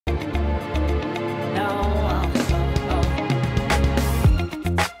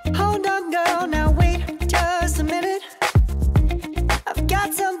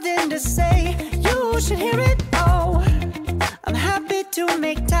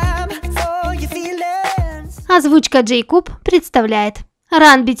Озвучка JKub представляет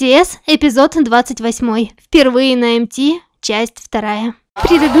Run BTS, эпизод 28. Впервые на MT, часть 2. В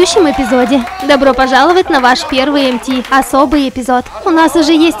предыдущем эпизоде добро пожаловать на ваш первый MT, особый эпизод. У нас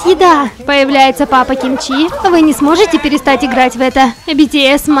уже есть еда. Появляется папа Кимчи. Вы не сможете перестать играть в это.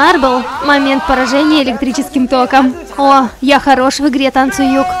 BTS Marble. Момент поражения электрическим током. О, я хорош в игре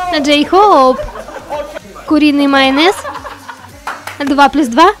танцуюк. JKub. Куриный майонез.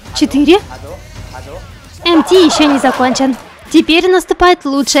 2+2 – 4. MT еще не закончен. Теперь наступает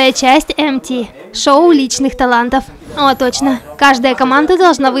лучшая часть MT. Шоу личных талантов. О, точно. Каждая команда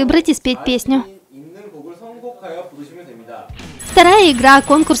должна выбрать и спеть песню. Вторая игра –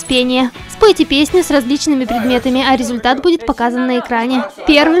 конкурс пения. Спойте песню с различными предметами, а результат будет показан на экране.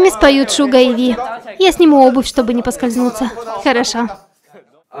 Первыми споют Шуга и Ви. Я сниму обувь, чтобы не поскользнуться. Хорошо.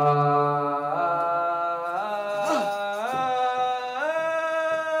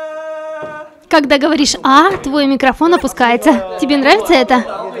 Когда говоришь «А», твой микрофон опускается. Тебе нравится это?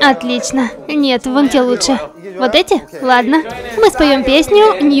 Отлично. Нет, вон те лучше. Вот эти? Ладно. Мы споем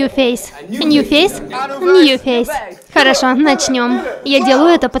песню New Face. New Face? New Face. Хорошо, начнем. Я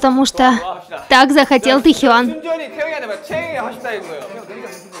делаю это, потому что так захотел Тэхён.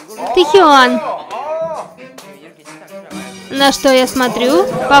 Тэхён. На что я смотрю?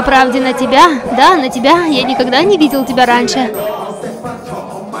 По правде, на тебя? Да, на тебя. Я никогда не видел тебя раньше.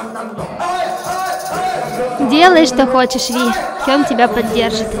 Делай, что хочешь, Ви. Хён тебя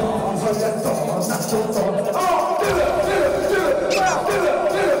поддержит.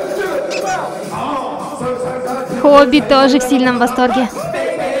 Хобби тоже в сильном восторге.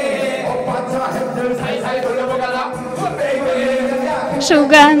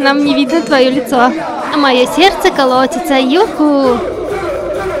 Шуга, нам не видно твое лицо. Мое сердце колотится. Юху!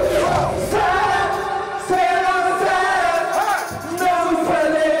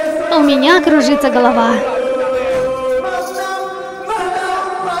 У меня кружится голова.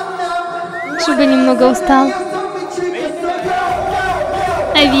 Шуга немного устал.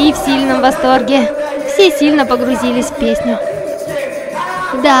 Ви в сильном восторге. Все сильно погрузились в песню.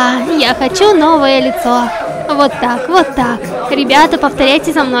 Да, я хочу новое лицо. Вот так, вот так. Ребята,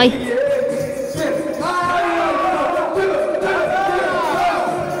 повторяйте за мной.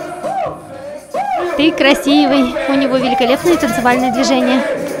 Ты красивый. У него великолепные танцевальные движения.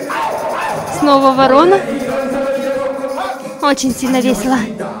 Снова ворона. Очень сильно весело.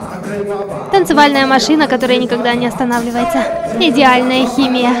 Танцевальная машина, которая никогда не останавливается. Идеальная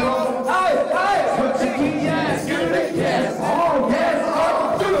химия.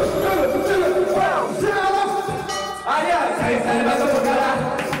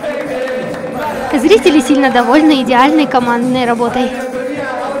 Зрители сильно довольны идеальной командной работой.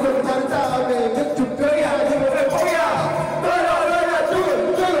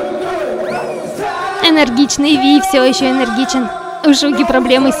 Энергичный Ви все еще энергичен. У Шуги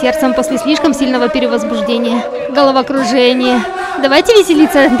проблемы с сердцем после слишком сильного перевозбуждения. Головокружение. Давайте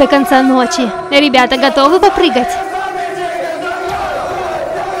веселиться до конца ночи. Ребята, готовы попрыгать?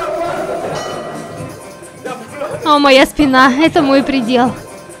 О, моя спина. Это мой предел.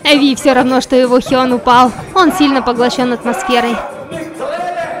 Ви все равно, что его Хён упал. Он сильно поглощен атмосферой.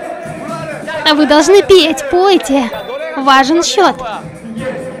 Вы должны петь. Пойте. Важен счет.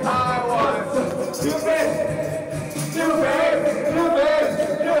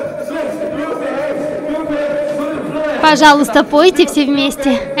 Пожалуйста, пойте все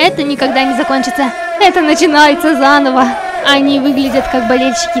вместе. Это никогда не закончится. Это начинается заново. Они выглядят как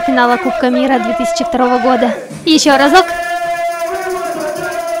болельщики финала Кубка мира 2002 года. Еще разок.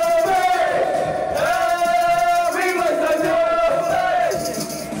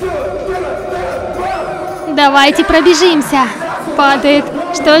 Давайте пробежимся. Падает.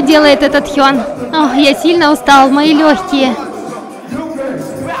 Что делает этот Хён? Ох, я сильно устал, мои легкие.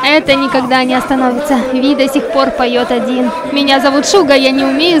 Это никогда не остановится. Ви до сих пор поет один. Меня зовут Шуга, я не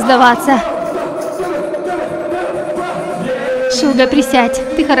умею сдаваться. Шуга, присядь.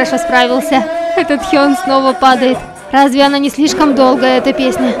 Ты хорошо справился. Этот Хён снова падает. Разве она не слишком долгая, эта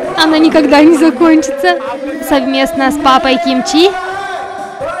песня? Она никогда не закончится. Совместно с папой Кимчи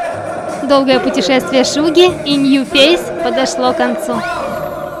долгое путешествие Шуги и New Face подошло к концу.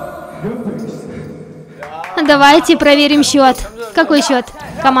 Давайте проверим счет. Какой счет?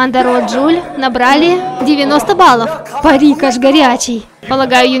 Команда Роджуль набрали 90 баллов. Парик аж горячий.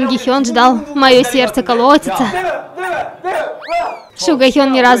 Полагаю, Юнги Хён ждал. Мое сердце колотится. Шуга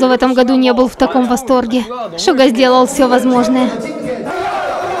Хён ни разу в этом году не был в таком восторге. Шуга сделал все возможное.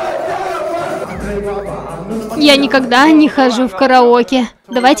 Я никогда не хожу в караоке.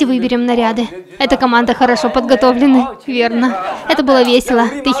 Давайте выберем наряды. Эта команда хорошо подготовлены, верно. Это было весело.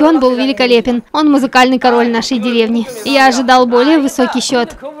 Тэхён был великолепен. Он музыкальный король нашей деревни. Я ожидал более высокий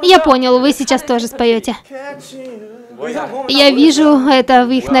счет. Я понял, вы сейчас тоже споете. Я вижу это в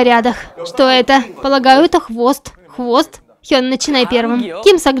их нарядах. Что это? Полагаю, это хвост. Хвост? Хён, начинай первым.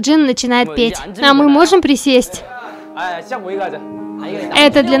 Ким Сакджин начинает петь. А мы можем присесть?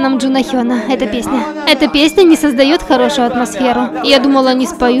 Это для Намджуна Хёна, эта песня. Эта песня не создает хорошую атмосферу. Я думала, они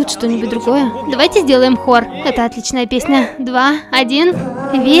споют что-нибудь другое. Давайте сделаем хор. Это отличная песня. 2, 1.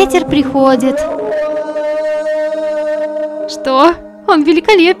 Ветер приходит. Что? Он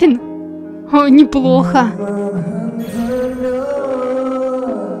великолепен. О, неплохо.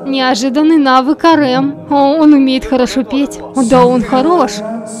 Неожиданный навык РМ. О, он умеет хорошо петь. О, да, он хорош.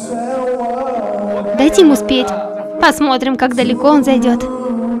 Дайте ему спеть. Посмотрим, как далеко он зайдет.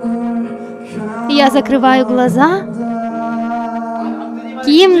 Я закрываю глаза.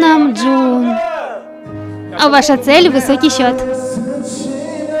 Ким Намджун. А ваша цель — высокий счет.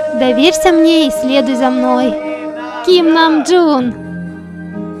 Доверься мне и следуй за мной. Ким Намджун.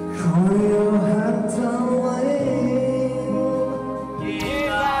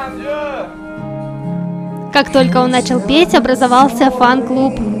 Как только он начал петь, образовался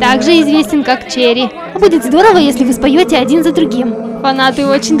фан-клуб, также известен как Черри. Будет здорово, если вы споете один за другим. Фанаты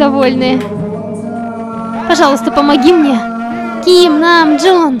очень довольны. Пожалуйста, помоги мне. Ким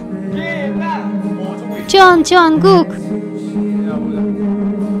Намджун. Чонгук.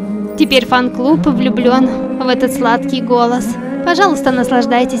 Теперь фан-клуб влюблен в этот сладкий голос. Пожалуйста,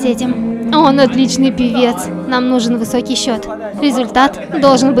 наслаждайтесь этим. Он отличный певец. Нам нужен высокий счет. Результат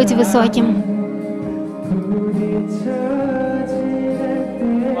должен быть высоким.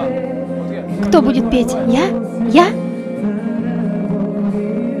 Кто будет петь? Я? Я?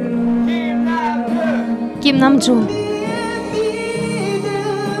 Ким Намджун.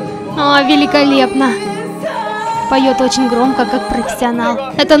 О, великолепно. Поет очень громко, как профессионал.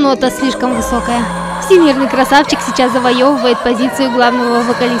 Эта нота слишком высокая. Всемирный красавчик сейчас завоевывает позицию главного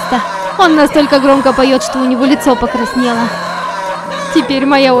вокалиста. Он настолько громко поет, что у него лицо покраснело. Теперь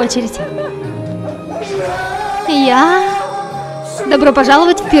моя очередь. Я... Добро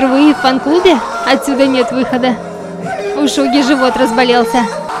пожаловать впервые в фан-клубе. Отсюда нет выхода. У Шуги живот разболелся.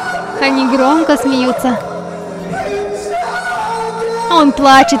 Они громко смеются. Он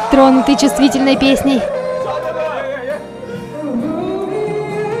плачет, тронутый чувствительной песней.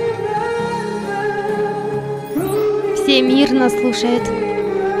 Все мирно слушают.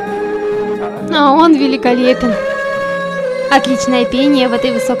 А он великолепен. Отличное пение в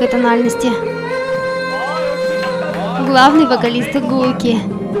этой высокой тональности. Главный вокалист Гуки.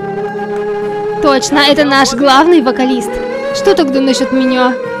 Точно, это наш главный вокалист. Что тогда насчет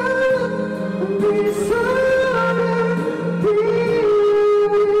меня?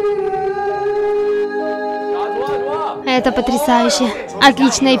 Это потрясающе.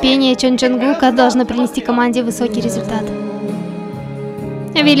 Отличное пение Чонгука должно принести команде высокий результат.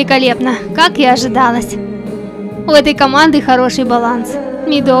 Великолепно, как и ожидалось. У этой команды хороший баланс.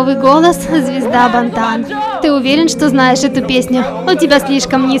 Медовый голос, звезда Бантан. Ты уверен, что знаешь эту песню? У тебя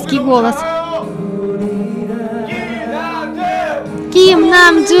слишком низкий голос. Ким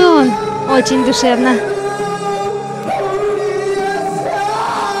Намджун. Очень душевно.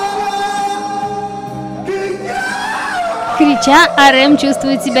 Крича, РМ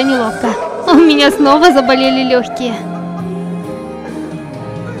чувствует себя неловко. У меня снова заболели легкие.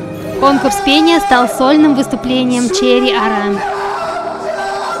 Конкурс пения стал сольным выступлением Черри РМ.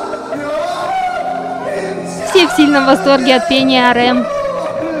 Все в сильном восторге от пения РМ.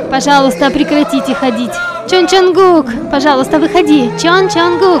 Пожалуйста, прекратите ходить. Чонгук, пожалуйста, выходи.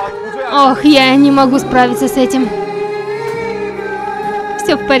 Чонгук. Ох, я не могу справиться с этим.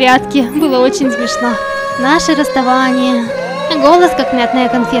 Все в порядке, было очень смешно. Наше расставание. Голос как мятная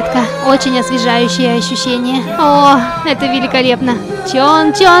конфетка. Очень освежающее ощущение. О, это великолепно.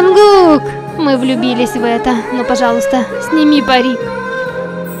 Чонгук. Мы влюбились в это. Но, пожалуйста, сними парик.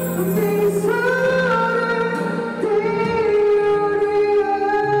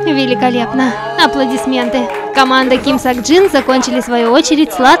 Великолепно. Аплодисменты. Команда Ким Сакджин закончили свою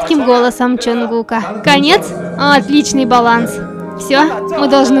очередь сладким голосом Чонгука. Конец? Отличный баланс. Все, мы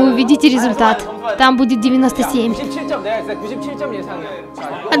должны увидеть результат. Там будет 97.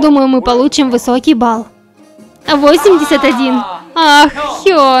 Думаю, мы получим высокий балл. 81. Ах,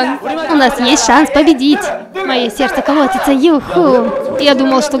 Хён. У нас есть шанс победить. Мое сердце колотится, юху. Я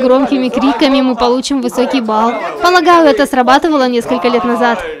думал, что громкими криками мы получим высокий балл. Полагаю, это срабатывало несколько лет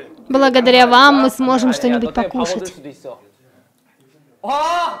назад. Благодаря вам мы сможем что-нибудь покушать.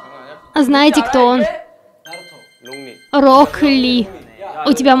 Знаете, кто он? Рок Ли.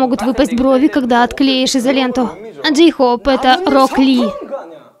 У тебя могут выпасть брови, когда отклеишь изоленту. JKub — это Рок Ли.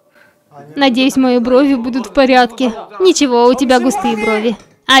 Надеюсь, мои брови будут в порядке. Ничего, у тебя густые брови.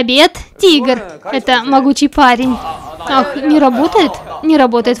 Обед — Тигр. Это могучий парень. Ах, не работает? Не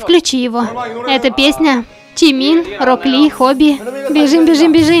работает, включи его. Это песня Jimin, Рок Ли, Хобби. Бежим,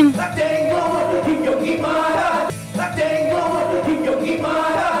 бежим, бежим.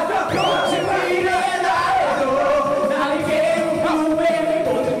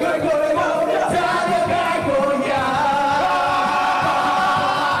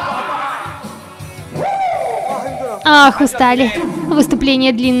 Ах, устали.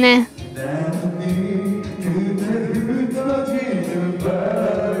 Выступление длинное.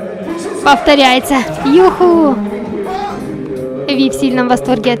 Повторяется. Юху! Ви в сильном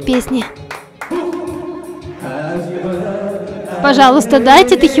восторге от песни. Пожалуйста,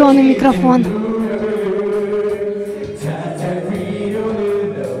 дайте Тэхёну микрофон.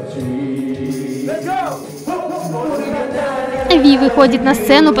 Ви выходит на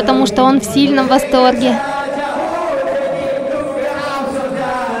сцену, потому что он в сильном восторге.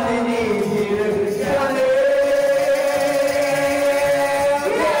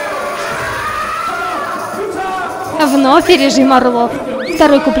 Вновь режим орлов.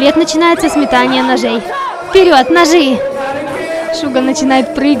 Второй куплет начинается с метания ножей. Вперед, ножи! Шуга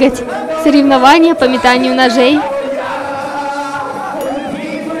начинает прыгать. Соревнования по метанию ножей.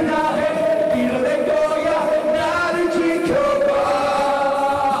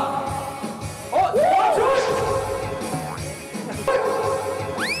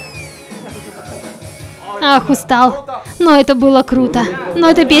 Ах, устал. Но это было круто. Но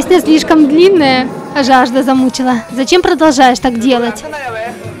эта песня слишком длинная. Жажда замучила. Зачем продолжаешь так делать?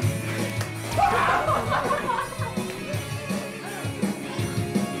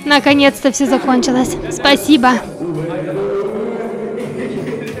 Наконец-то все закончилось. Спасибо.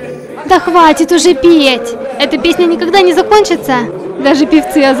 Да хватит уже петь. Эта песня никогда не закончится. Даже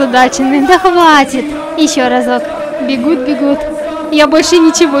певцы озадачены. Да хватит. Еще разок. Бегут, бегут. Я больше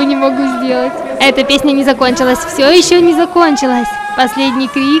ничего не могу сделать. Эта песня не закончилась. Все еще не закончилась. Последний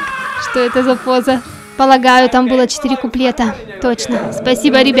крик. Что это за поза? Полагаю, там было 4 куплета. Точно.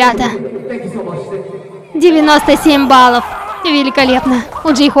 Спасибо, ребята. 97 баллов. Великолепно. У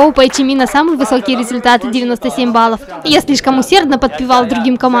JKub и Jimin самый высокий результат — 97 баллов. Я слишком усердно подпевал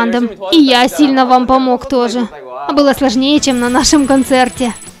другим командам. И я сильно вам помог тоже. Было сложнее, чем на нашем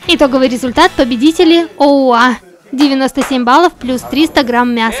концерте. Итоговый результат — победители ОУА. 97 баллов плюс 300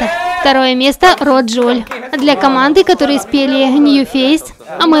 грамм мяса. Второе место — Роджуль. Для команды, которые спели New Face,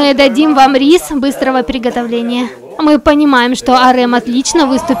 мы дадим вам рис быстрого приготовления. Мы понимаем, что RM отлично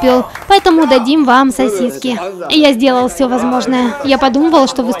выступил, поэтому дадим вам сосиски. Я сделал все возможное. Я подумал,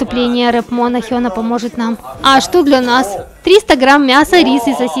 что выступление рэп-мона Хёна поможет нам. А что для нас? 300 грамм мяса, рис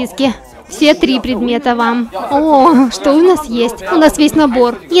и сосиски. Все 3 предмета вам. О, что у нас есть? У нас весь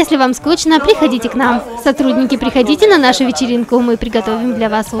набор. Если вам скучно, приходите к нам. Сотрудники, приходите на нашу вечеринку, мы приготовим для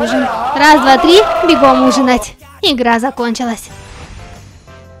вас ужин. Раз, два, три, бегом ужинать. Игра закончилась.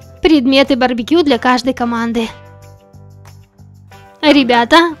 Предметы барбекю для каждой команды.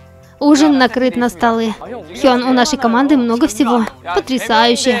 Ребята, ужин накрыт на столы. Хён, у нашей команды много всего.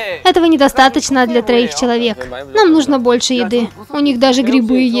 Потрясающе. Этого недостаточно для 3 человек. Нам нужно больше еды. У них даже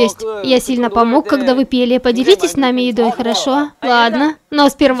грибы есть. Я сильно помог, когда вы пели. Поделитесь с нами едой, хорошо? Ладно. Но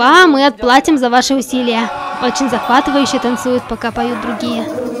сперва мы отплатим за ваши усилия. Очень захватывающе танцуют, пока поют другие.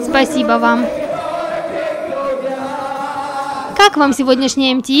 Спасибо вам. Как вам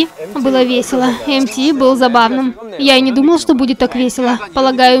сегодняшний МТ? Было весело. МТ был забавным. Я и не думал, что будет так весело.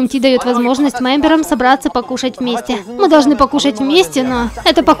 Полагаю, МТ дает возможность мемберам собраться покушать вместе. Мы должны покушать вместе, но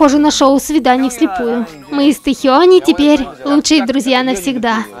это похоже на шоу «Свиданий вслепую». Мы с Тэхёни теперь лучшие друзья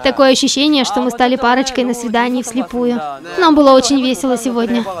навсегда. Такое ощущение, что мы стали парочкой на свидании вслепую. Нам было очень весело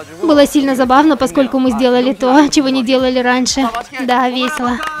сегодня. Было сильно забавно, поскольку мы сделали то, чего не делали раньше. Да,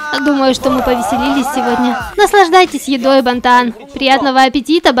 весело. Думаю, что мы повеселились сегодня. Наслаждайтесь едой, Бантан. Приятного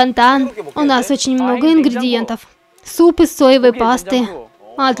аппетита, Бантан. У нас очень много ингредиентов. Суп из соевой пасты.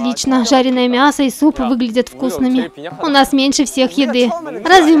 Отлично. Жареное мясо и суп выглядят вкусными. У нас меньше всех еды.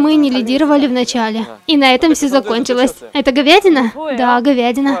 Разве мы не лидировали в начале? И на этом все закончилось. Это говядина? Да,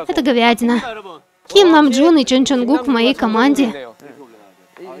 говядина. Это говядина. Ким Намджун и Чон Чонгук в моей команде.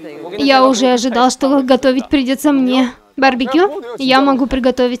 Я уже ожидал, что готовить придется мне. Барбекю? Я могу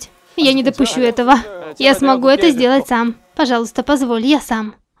приготовить. Я не допущу этого. Я смогу это сделать сам. Пожалуйста, позволь, я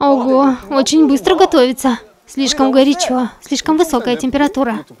сам. Ого, очень быстро готовится. Слишком горячо, слишком высокая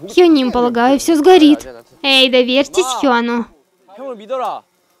температура. Хёним, полагаю, все сгорит. Эй, доверьтесь Хёну.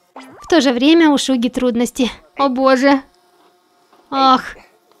 В то же время у Шуги трудности. О боже. Ах,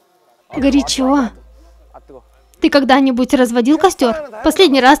 горячо. Ты когда-нибудь разводил костер?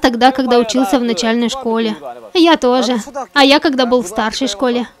 Последний раз тогда, когда учился в начальной школе. Я тоже. А я когда был в старшей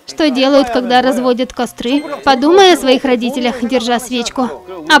школе. Что делают, когда разводят костры? Подумай о своих родителях, держа свечку.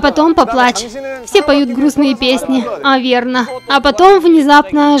 А потом поплачь. Все поют грустные песни. А верно. А потом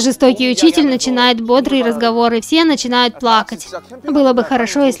внезапно жестокий учитель начинает бодрые разговоры. Все начинают плакать. Было бы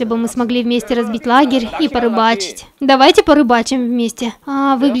хорошо, если бы мы смогли вместе разбить лагерь и порыбачить. Давайте порыбачим вместе.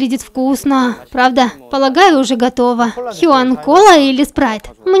 А, выглядит вкусно. Правда? Полагаю, уже готово. Хён, кола или спрайт?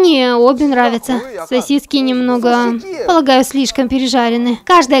 Мне обе нравятся. Сосиски немного, полагаю, слишком пережарены.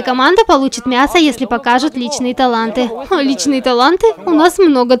 Каждая команда получит мясо, если покажут личные таланты. Личные таланты? У нас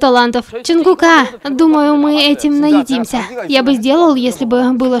много талантов. Чунгука, думаю, мы этим наедимся. Я бы сделал, если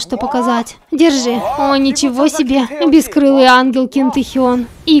бы было что показать. Держи. О, ничего себе. Бескрылый ангел Ким Ты Хён.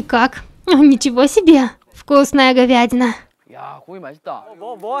 И как? О, ничего себе. Вкусная говядина.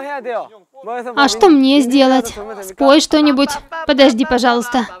 А что мне сделать? Спой что-нибудь. Подожди,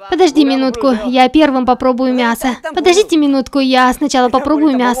 пожалуйста. Подожди минутку, я первым попробую мясо. Подождите минутку, я сначала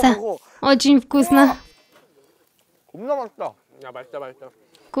попробую мясо. Очень вкусно.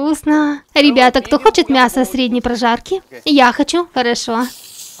 Вкусно. Ребята, кто хочет мясо средней прожарки? Я хочу. Хорошо.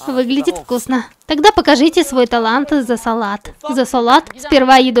 Выглядит вкусно. Тогда покажите свой талант за салат. За салат?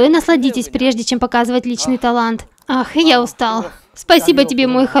 Сперва едой насладитесь, прежде чем показывать личный талант. Ах, я устал. Спасибо тебе,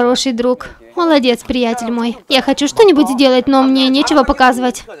 мой хороший друг. Молодец, приятель мой. Я хочу что-нибудь сделать, но мне нечего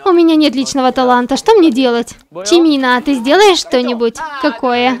показывать. У меня нет личного таланта. Что мне делать? Чимина, ты сделаешь что-нибудь?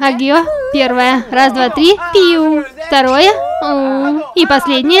 Какое? Агьё? Первое. Раз, два, три. Пиу. Второе. И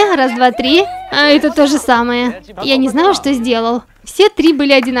последнее. Раз, два, три. А это то же самое. Я не знаю, что сделал. Все три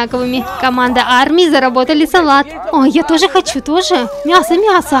были одинаковыми. Команда армии заработали салат. О, я тоже хочу, тоже. Мясо,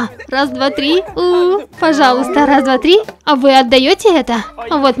 мясо. Раз, два, три. Пожалуйста, раз, два, три. А вы отдаете это?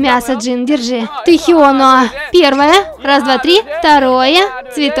 Вот мясо, Джин, держи. Ты Хёна. Первое. Раз, два, три. Второе.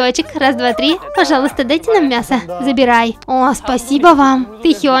 Цветочек. Раз, два, три. Пожалуйста, дайте нам мясо. Забирай. О, спасибо вам.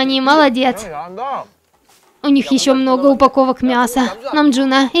 Ты Хёни, молодец. У них еще много упаковок мяса.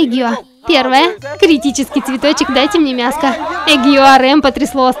 Намджуна, Эгё. Первое. Критический цветочек, дайте мне мяско. Эгё, Рэм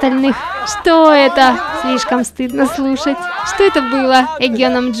потрясло остальных. Что это? Слишком стыдно слушать. Что это было? Эгё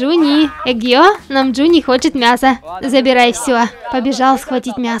Намджуни. Эгё, Намджуни хочет мясо. Забирай все. Побежал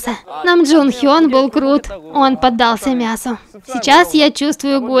схватить мясо. Намджун Хён был крут. Он поддался мясу. Сейчас я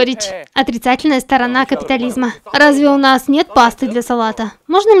чувствую горечь. Отрицательная сторона капитализма. Разве у нас нет пасты для салата?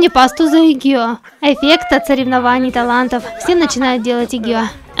 Можно мне пасту за Эгё? Эффект от соревнований талантов. Все начинают делать Эгё.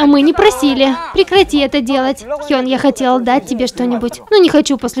 А мы не просили. Прекрати это делать. Хён, я хотел дать тебе что-нибудь, но не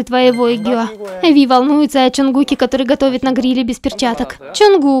хочу после твоего Эгё. Ви волнуется о Чонгуке, который готовит на гриле без перчаток.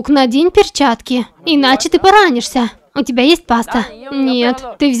 Чонгук, надень перчатки, иначе ты поранишься. У тебя есть паста? Нет.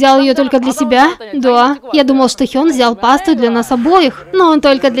 Ты взял ее только для себя? Да. Я думал, что Хён взял пасту для нас обоих, но он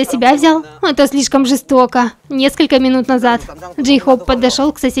только для себя взял. Это слишком жестоко. Несколько минут назад JKub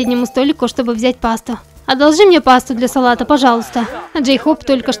подошел к соседнему столику, чтобы взять пасту. Одолжи мне пасту для салата, пожалуйста. JKub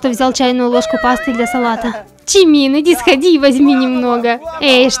только что взял чайную ложку пасты для салата. Чимин, иди сходи и возьми немного.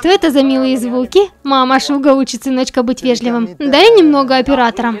 Эй, что это за милые звуки? Мама Шуга учит сыночка быть вежливым. Дай немного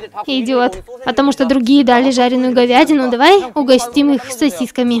операторам. Идет. Потому что другие дали жареную говядину, давай угостим их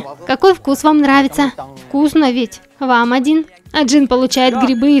сосисками. Какой вкус вам нравится? Вкусно ведь. Вам один. А Джин получает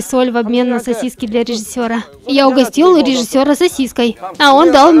грибы и соль в обмен на сосиски для режиссера. Я угостил режиссера сосиской, а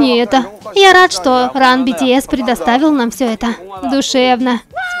он дал мне это. Я рад, что Ран BTS предоставил нам все это. Душевно.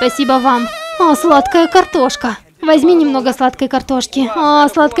 Спасибо вам. О, сладкая картошка. Возьми немного сладкой картошки. О,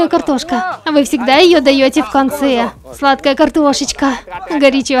 сладкая картошка. Вы всегда ее даете в конце. Сладкая картошечка.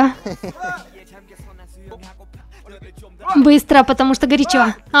 Горячо. Быстро, потому что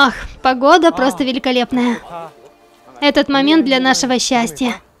горячо. Ах, погода просто великолепная. Этот момент для нашего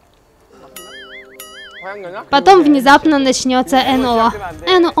счастья. Потом внезапно начнется НО.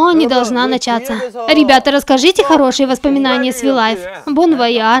 НО не должна начаться. Ребята, расскажите хорошие воспоминания с V-Live. Бон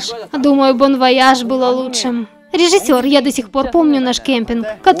Вояж. Думаю, Бон Вояж было лучшим. Режиссер, я до сих пор помню наш кемпинг.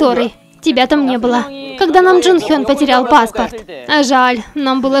 Который? Тебя там не было. Когда нам Джун Хён потерял паспорт. Жаль,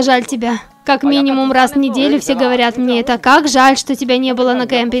 нам было жаль тебя. Как минимум раз в неделю все говорят мне это. Как жаль, что тебя не было на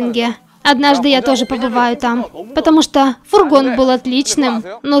кемпинге. Однажды я тоже побываю там, потому что фургон был отличным.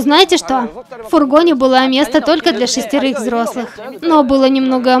 Но знаете что? В фургоне было место только для 6 взрослых. Но было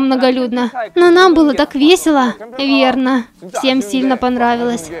немного многолюдно. Но нам было так весело. Верно. Всем сильно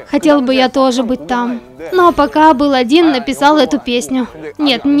понравилось. Хотел бы я тоже быть там. Но пока был один, написал эту песню.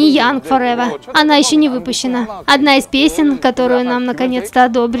 Нет, не Young Forever. Она еще не выпущена. Одна из песен, которую нам наконец-то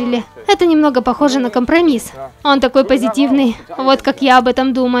одобрили. Это немного похоже на компромисс. Он такой позитивный. Вот как я об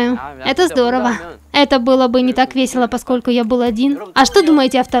этом думаю. Это здорово. Это было бы не так весело, поскольку я был один. А что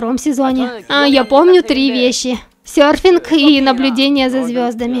думаете о втором сезоне? Я помню 3 вещи. Серфинг и наблюдение за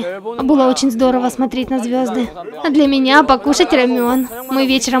звездами. Было очень здорово смотреть на звезды. А для меня покушать рамен. Мы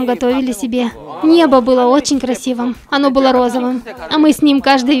вечером готовили себе. Небо было очень красивым. Оно было розовым. А мы с ним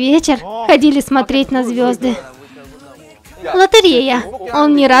каждый вечер ходили смотреть на звезды. Лотерея.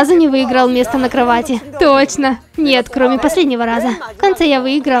 Он ни разу не выиграл место на кровати. Точно. Нет, кроме последнего раза. В конце я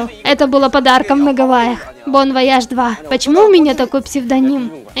выиграл. Это было подарком на Гавайях. Bon Voyage 2. Почему у меня такой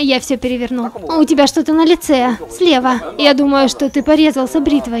псевдоним? Я все перевернул. У тебя что-то на лице. Слева. Я думаю, что ты порезался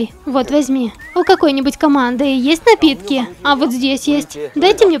бритвой. Вот, возьми. У какой-нибудь команды есть напитки? А вот здесь есть.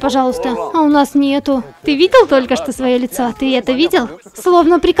 Дайте мне, пожалуйста. А у нас нету. Ты видел только что свое лицо? Ты это видел?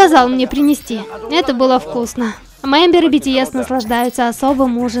 Словно приказал мне принести. Это было вкусно. Мемберы BTS наслаждаются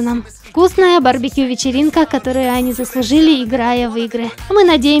особым ужином. Вкусная барбекю-вечеринка, которую они заслужили, играя в игры. Мы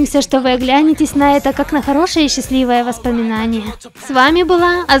надеемся, что вы оглянетесь на это как на хорошее и счастливое воспоминание. С вами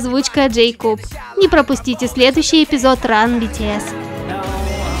была Озвучка JKub. Не пропустите следующий эпизод Run BTS.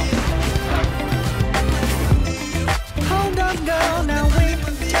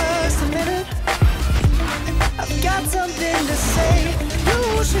 Got something to say.